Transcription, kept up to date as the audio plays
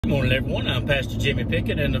Good morning, everyone. I'm Pastor Jimmy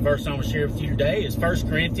Pickett, and the verse I'm going to share with you today is 1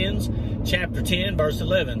 Corinthians chapter 10, verse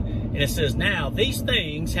 11. And it says, "Now these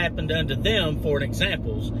things happened unto them for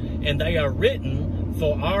examples, and they are written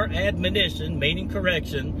for our admonition," meaning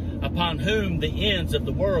correction, "upon whom the ends of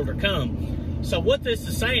the world are come." So what this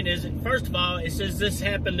is saying is, first of all, it says this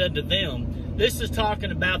happened unto them. This is talking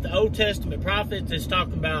about the Old Testament prophets. It's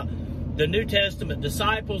talking about the New Testament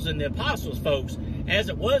disciples and the apostles, folks. As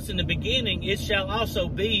it was in the beginning, it shall also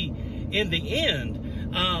be in the end.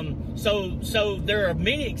 So there are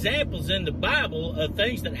many examples in the Bible of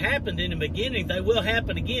things that happened in the beginning. They will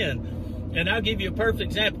happen again. And I'll give you a perfect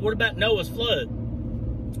example. What about Noah's flood?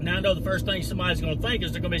 Now, I know the first thing somebody's going to think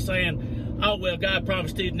is they're going to be saying, "Oh, well, God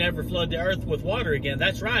promised he'd never flood the earth with water again."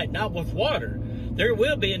 That's right, not with water. There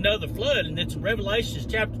will be another flood, and it's in Revelation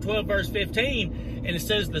chapter 12, verse 15, and it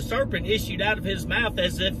says, "The serpent issued out of his mouth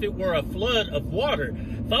as if it were a flood of water."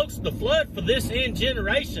 Folks, the flood for this end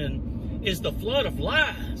generation is the flood of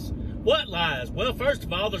lies. What lies? Well, first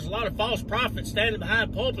of all, there's a lot of false prophets standing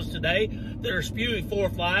behind pulpits today that are spewing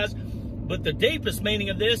forth lies, but the deepest meaning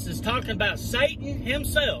of this is talking about Satan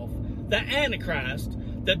himself, the Antichrist,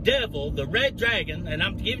 the devil, the red dragon, and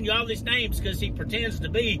I'm giving you all these names because he pretends to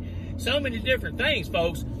be so many different things,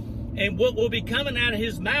 folks. And what will be coming out of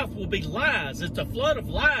his mouth will be lies. It's a flood of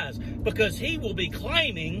lies because he will be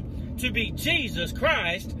claiming to be Jesus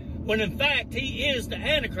Christ when in fact he is the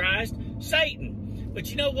Antichrist, Satan. But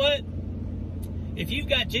you know what? If you've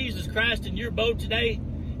got Jesus Christ in your boat today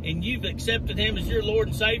and you've accepted him as your Lord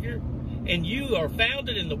and Savior, and you are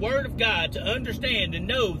founded in the Word of God to understand and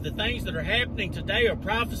know the things that are happening today are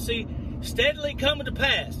prophecy steadily coming to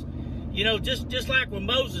pass. You know, just like when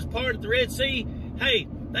Moses parted the Red Sea, hey,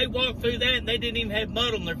 they walked through that and they didn't even have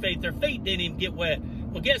mud on their feet. Their feet didn't even get wet.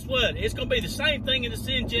 Well, guess what? It's going to be the same thing in the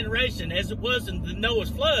sin generation as it was in the Noah's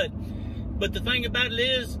flood. But the thing about it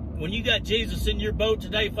is, when you got Jesus in your boat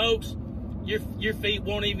today, folks, your feet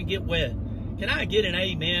won't even get wet. Can I get an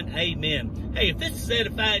amen? Amen. Hey, if this has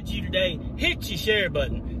edified you today, hit your share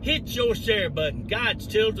button. Hit your share button. God's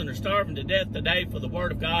children are starving to death today for the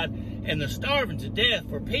Word of God, and they're starving to death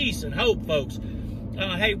for peace and hope, folks.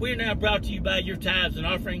 Hey, we're now brought to you by your tithes and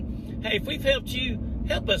offering. Hey, if we've helped you,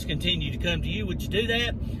 help us continue to come to you. Would you do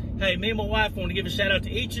that? Hey, me and my wife want to give a shout out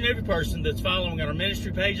to each and every person that's following on our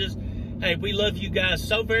ministry pages. Hey, we love you guys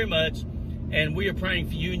so very much, and we are praying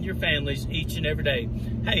for you and your families each and every day.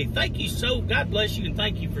 Hey, thank you God bless you, and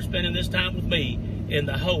thank you for spending this time with me in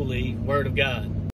the holy Word of God.